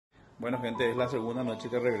Bueno, gente, es la segunda noche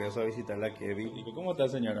que regreso a visitarla a Kevin. ¿Y cómo está,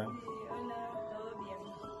 señora? Sí, hola, todo bien.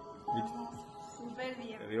 Estamos súper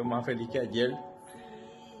bien. Te veo más feliz que ayer. Sí,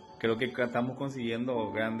 Creo que estamos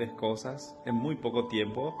consiguiendo grandes cosas en muy poco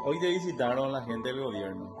tiempo. Hoy te visitaron la gente del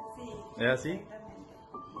gobierno. sí, ¿Es así? exactamente.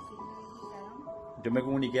 Sí, me visitaron. Yo me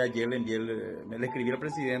comuniqué ayer, le escribí al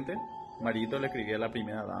presidente, Marito, le escribí a la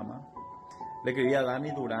primera dama, le escribí a Dani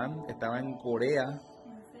Durán, estaba en Corea ¿En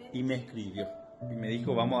serio? y me escribió. Y me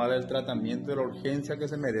dijo, vamos a darle el tratamiento de la urgencia que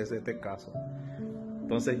se merece este caso.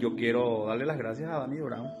 Entonces yo quiero darle las gracias a Dani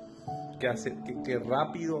Durán, que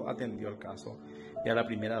rápido atendió el caso. Y a la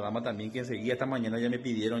primera dama también, que enseguida esta mañana ya me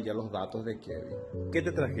pidieron ya los datos de Kevin. ¿Qué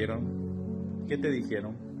te trajeron? ¿Qué te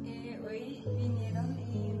dijeron? Hoy vinieron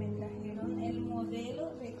y me trajeron el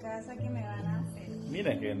modelo de casa que me van a hacer.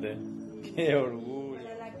 Miren, gente, qué orgullo.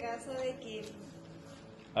 Para la casa de Kevin.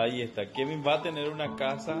 Ahí está, Kevin va a tener una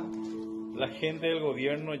casa. La gente del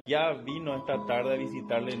gobierno ya vino esta tarde a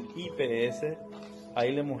visitarle en IPS.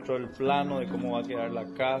 Ahí le mostró el plano de cómo va a quedar la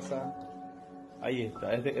casa. Ahí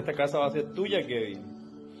está, esta casa va a ser tuya, Kevin.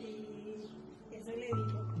 Y eso le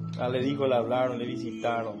digo. Le dijo, le hablaron, le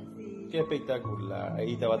visitaron. Sí. Qué espectacular.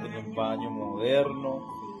 Ahí te va a tener un baño moderno.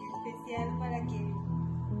 Sí, especial para Kevin.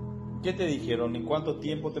 ¿Qué te dijeron? ¿En cuánto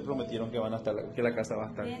tiempo te prometieron que van a estar, que la casa va a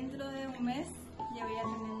estar? Dentro de un mes ya voy a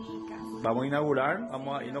tener mi casa. Vamos a inaugurar,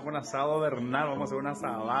 vamos a irnos con asado Bernal, vamos a hacer un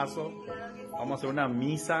asadazo, Claro que sí. vamos a hacer una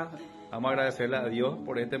misa, vamos a agradecerle a Dios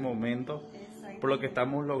por este momento, Exacto. por lo que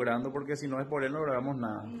estamos logrando, porque si no es por Él no logramos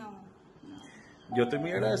nada. No. Yo estoy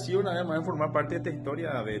muy agradecido una vez más en formar parte de esta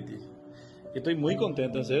historia, Betty. Yo estoy muy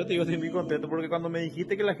contento, en serio te digo, estoy muy contento, porque cuando me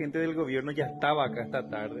dijiste que la gente del gobierno ya estaba acá esta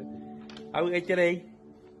tarde,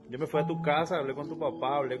 yo me fui a tu casa, hablé con tu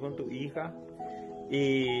papá, hablé con tu hija,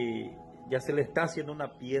 y ya se le está haciendo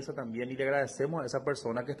una pieza también, y le agradecemos a esa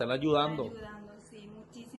persona que están ayudando. Ayudando, sí.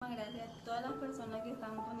 Muchísimas gracias a todas las personas que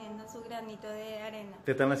están poniendo su granito de arena.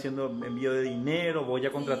 Te están haciendo envío de dinero, vos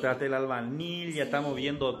ya contrataste el albañil, ya estamos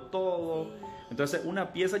viendo todo. Sí. Entonces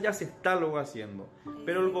una pieza ya se está luego haciendo,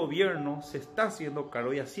 pero el gobierno se está haciendo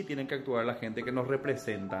cargo y así tienen que actuar la gente que nos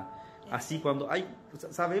representa. Así cuando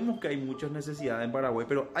sabemos que hay muchas necesidades en Paraguay,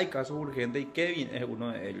 pero hay casos urgentes y Kevin es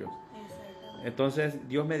uno de ellos. Exactamente. Entonces,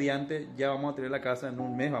 Dios mediante, ya vamos a tener la casa en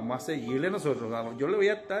un mes, vamos a seguirle nosotros. Yo le voy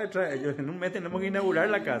a estar detrás de ellos, en un mes tenemos que inaugurar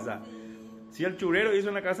la casa. Si el churero hizo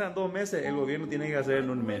una casa en 2 meses, el gobierno tiene que hacer en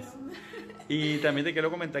un mes. Y también te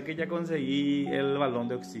quiero comentar que ya conseguí el balón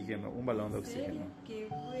de oxígeno, un balón de ¿En serio? oxígeno. Qué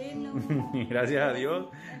bueno. Gracias a Dios.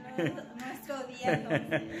 Nuestro día,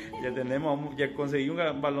 entonces. Ya conseguí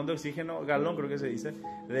un balón de oxígeno, galón creo que se dice,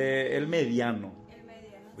 el mediano. El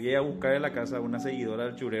mediano. Voy a ir a buscar en la casa de una seguidora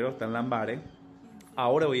del churero, está en Lambares.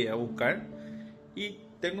 Ahora voy a ir a buscar. Y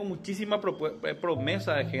tengo muchísima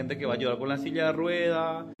promesa de gente que va a ayudar con la silla de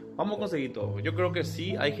ruedas. Vamos a conseguir todo. Yo creo que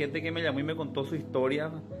sí, hay gente que me llamó y me contó su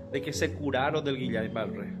historia de que se curaron del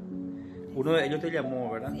Guillain-Barré. Uno de ellos te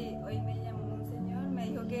llamó, ¿verdad? Sí, hoy me llamó un señor, me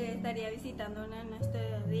dijo que estaría visitándonos en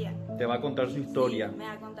este día. Te va a contar su historia. Sí, me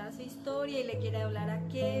va a contar su historia y le quiere hablar a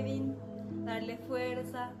Kevin, darle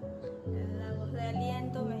fuerza, la voz de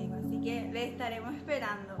aliento, me dijo. Así que le estaremos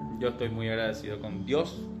esperando. Yo estoy muy agradecido con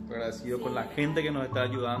Dios, agradecido con la gente que nos está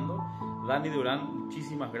ayudando. Dani Durán,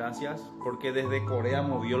 muchísimas gracias, porque desde Corea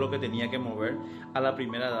movió lo que tenía que mover. A la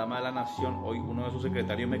primera dama de la nación, hoy uno de sus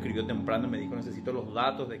secretarios me escribió temprano y me dijo, necesito los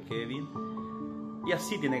datos de Kevin. Y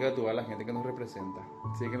así tiene que actuar la gente que nos representa.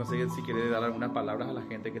 Así que no sé si quiere dar algunas palabras a la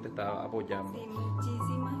gente que te está apoyando. Sí,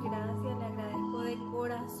 muchísimas gracias, le agradezco de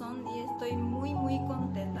corazón y estoy muy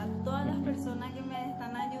contenta. A todas las personas que me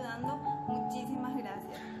están ayudando, muchísimas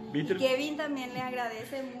gracias. ¿Viste? Y Kevin también le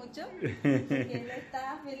agradece mucho, porque él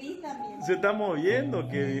está feliz también. Se está moviendo,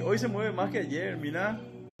 Kevin. Hoy se mueve más que ayer, mira.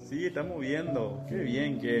 Sí, está moviendo. Qué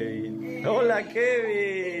bien, Kevin. Hola,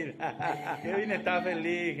 Kevin. Kevin está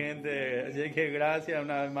feliz, gente. Así que gracias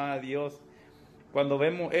una vez más a Dios. Cuando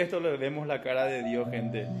vemos esto, le vemos la cara de Dios,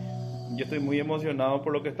 gente. Yo estoy muy emocionado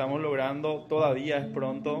por lo que estamos logrando. Todavía es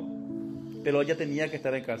pronto. Pero ella tenía que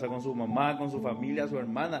estar en casa con su mamá, con su familia, su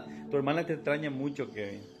hermana. Tu hermana te extraña mucho,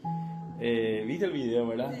 Kevin. ¿Viste el video,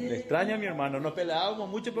 verdad? Sí. Le extraña a mi hermano. Nos peleábamos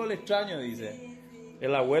mucho, pero le extraño, dice.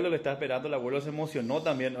 El abuelo le está esperando. El abuelo se emocionó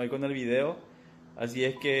también hoy con el video. Así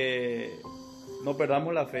es que no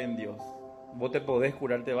perdamos la fe en Dios. Vos te podés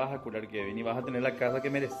curar, te vas a curar, Kevin. Y vas a tener la casa que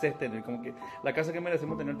mereces tener. Como que la casa que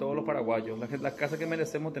merecemos tener todos los paraguayos. La casa que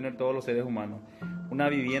merecemos tener todos los seres humanos. Una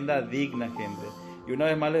vivienda digna, gente. Y una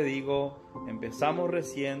vez más le digo, empezamos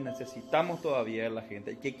recién, necesitamos todavía de la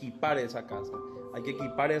gente. Hay que equipar esa casa, hay que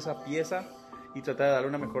equipar esa pieza y tratar de darle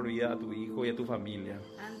una mejor vida a tu hijo y a tu familia.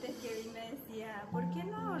 Antes Kevin me decía, ¿por qué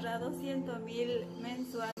no ahorra 200.000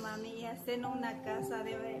 mensual, mami? hacernos una casa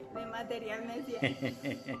de material, me decía.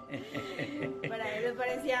 Para él le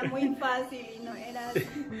parecía muy fácil y no era así.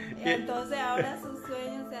 Entonces ahora su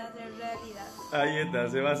sueño se hace realidad. Ahí está,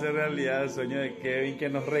 se va a hacer realidad el sueño de Kevin, que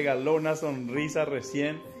nos regaló una sonrisa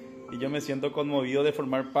recién. Y yo me siento conmovido de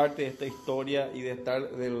formar parte de esta historia y de estar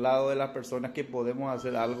del lado de las personas que podemos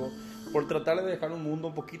hacer algo por tratar de dejar un mundo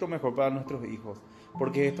un poquito mejor para nuestros hijos.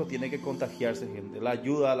 Porque esto tiene que contagiarse, gente. La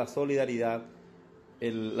ayuda, la solidaridad,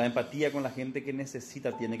 la empatía con la gente que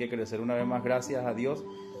necesita tiene que crecer. Una vez más, gracias a Dios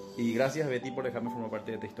y gracias, Betty, por dejarme formar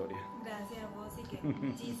parte de esta historia. Gracias a vos y que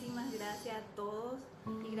muchísimas gracias a todos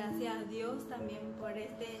y gracias a Dios también por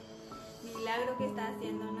este milagro que está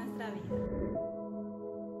haciendo en nuestra vida.